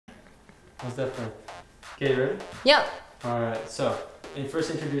Most definitely. Okay, ready? Yep. Alright, so,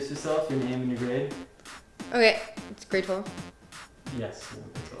 first introduce yourself, your name and your grade. Okay, it's grade 12. Yes, grade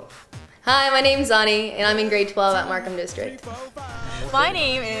 12. Hi, my name's Zani, and I'm in grade 12 at Markham District. My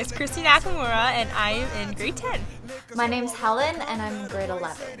name is Christy Nakamura, and I am in grade 10. My name's Helen, and I'm in grade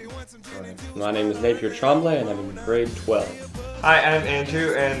 11. My name is Napier Tremblay, and I'm in grade 12. Hi, I'm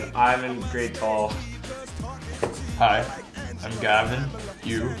Andrew, and I'm in grade 12. Hi, I'm Gavin.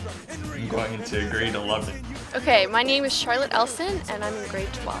 I'm going into grade 11. Okay, my name is Charlotte Elson, and I'm in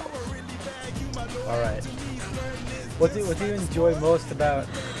grade 12. Alright. What do you enjoy most about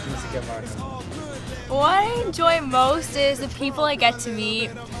music at Markham? What I enjoy most is the people I get to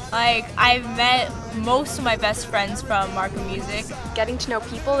meet. Like, I've met most of my best friends from Markham Music. Getting to know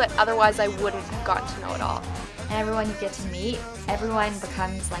people that otherwise I wouldn't have gotten to know at all. And everyone you get to meet, everyone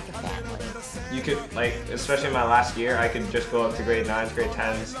becomes like a family. You could, especially in my last year, I could just go up to grade 9s, grade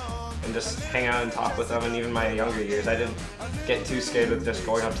 10s, and just hang out and talk with them, and even my younger years. I didn't get too scared with just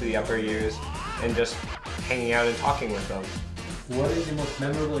going up to the upper years and just hanging out and talking with them. What is your most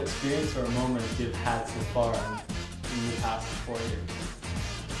memorable experience or moment you've had so far in the past 4 years?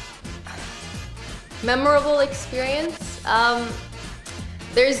 Memorable experience?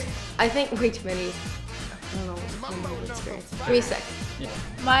 There's, I think, way too many. I don't know, memorable experience. Give me a sec. Yeah.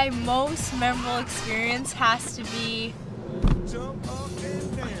 My most memorable experience has to be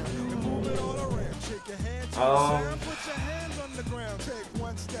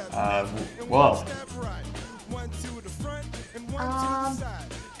Well,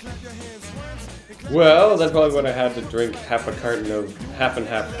 Well, that's probably when I had to drink half a carton of half and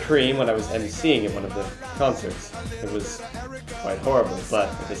half cream when I was emceeing at one of the concerts. It was quite horrible, but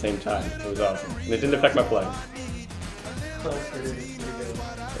at the same time, it was awesome. And it didn't affect my playing. That's pretty good.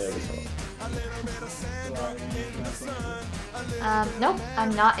 It was horrible. Nope,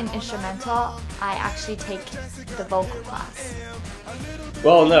 I'm not an instrumental. I actually take the vocal class.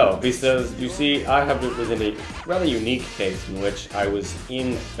 Well, no, because you see, was in a rather unique case in which I was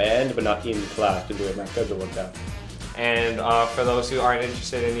in band but not in class to do it. My schedule worked out. And for those who aren't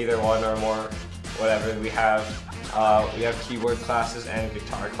interested in either one or more, whatever, we have keyboard classes and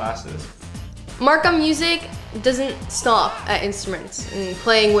guitar classes. Markham Music doesn't stop at instruments and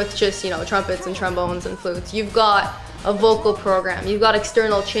playing with just, trumpets and trombones and flutes. You've got a vocal program, you've got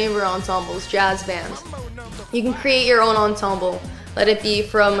external chamber ensembles, jazz bands. You can create your own ensemble. Let it be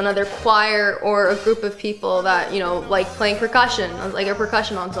from another choir or a group of people that, like playing percussion, like a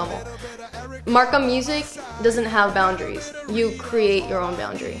percussion ensemble. Markham Music doesn't have boundaries. You create your own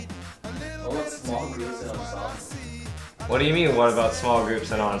boundary. What about small groups and ensembles? What do you mean, what about small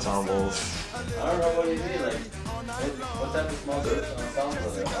groups and ensembles? I don't know, what do you mean? What type of small groups and ensembles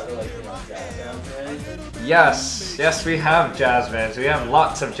are there? Are there jazz bands or anything? Yes, we have jazz bands. We have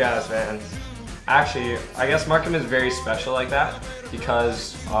lots of jazz bands. Actually, I guess Markham is very special like that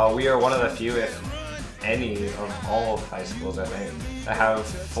because we are one of the few, if any, of all high schools, I think, that have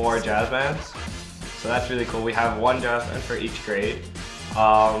 4 jazz bands. So that's really cool. We have 1 jazz band for each grade.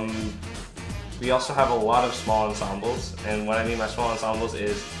 We also have a lot of small ensembles, and what I mean by small ensembles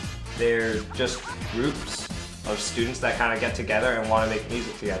is they're just groups of students that kind of get together and want to make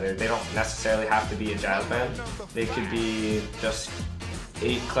music together. They don't necessarily have to be a jazz band. They could be just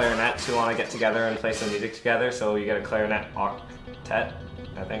 8 clarinets who want to get together and play some music together, so you get a clarinet octet,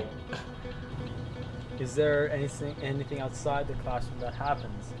 I think. Is there anything outside the classroom that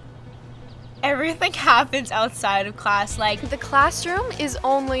happens? everything happens outside of class. Like, The classroom is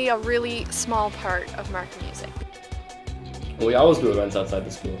only a really small part of Markham Music. Well, we always do events outside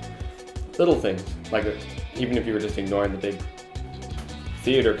the school. Little things, like even if you were just ignoring the big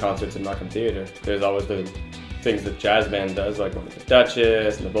theater concerts in Markham Theater, there's always the things that jazz band does, like going to the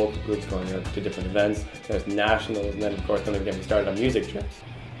Duchess and the vocal groups going out to different events. There's nationals, and then of course, then again, we started on music trips.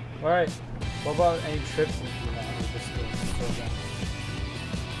 All right. What about any trips with the school program?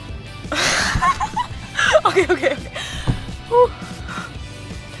 okay. Whew.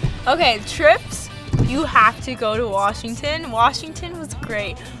 Okay, trips. You have to go to Washington. Washington was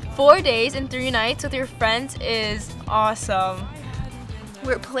great. 4 days and 3 nights with your friends is awesome.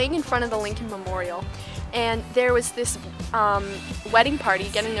 We were playing in front of the Lincoln Memorial, and there was this wedding party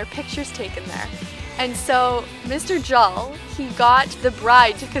getting their pictures taken there. And so Mr. Jull, he got the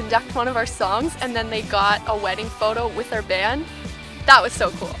bride to conduct one of our songs, and then they got a wedding photo with our band. That was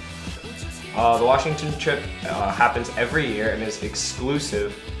so cool. The Washington trip happens every year and is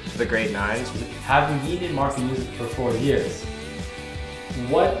exclusive to the grade 9s. Having been in Markham Music for 4 years,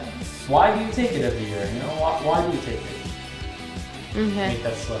 why do you take it every year? You know, why do you take it? Okay. Make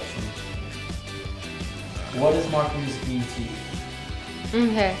that selection. What does Markham Music mean to you?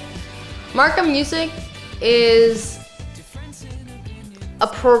 Okay. Markham Music is a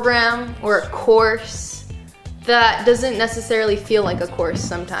program or a course that doesn't necessarily feel like a course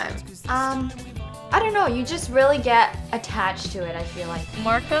sometimes. I don't know, you just really get attached to it, I feel like.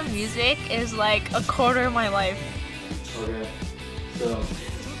 Markham Music is like a quarter of my life. Okay. So,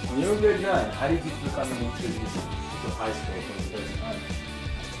 when you were grade 9, how did you feel coming into music to high school for the first time?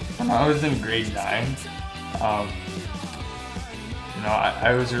 When I was in grade 9,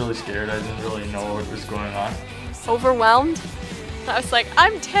 I was really scared. I didn't really know what was going on. Overwhelmed. I was like,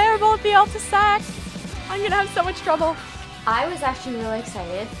 I'm terrible at the alto sax. I'm gonna have so much trouble. I was actually really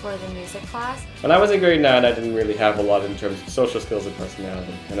excited for the music class. When I was in grade 9, I didn't really have a lot in terms of social skills and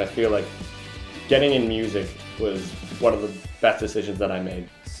personality, and I feel like getting in music was one of the best decisions that I made.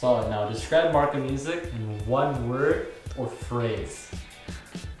 So now describe Markham Music in one word or phrase.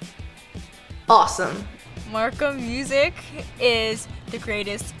 Awesome. Markham Music is the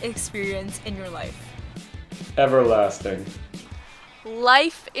greatest experience in your life. Everlasting.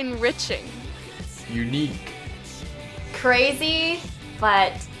 Life enriching. Unique. Crazy,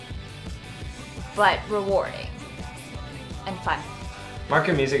 but rewarding and fun.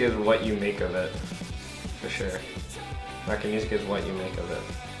 Market music is what you make of it, for sure. Market music is what you make of it.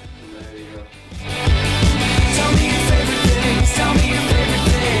 There you go. Tell me your favorite things, tell me your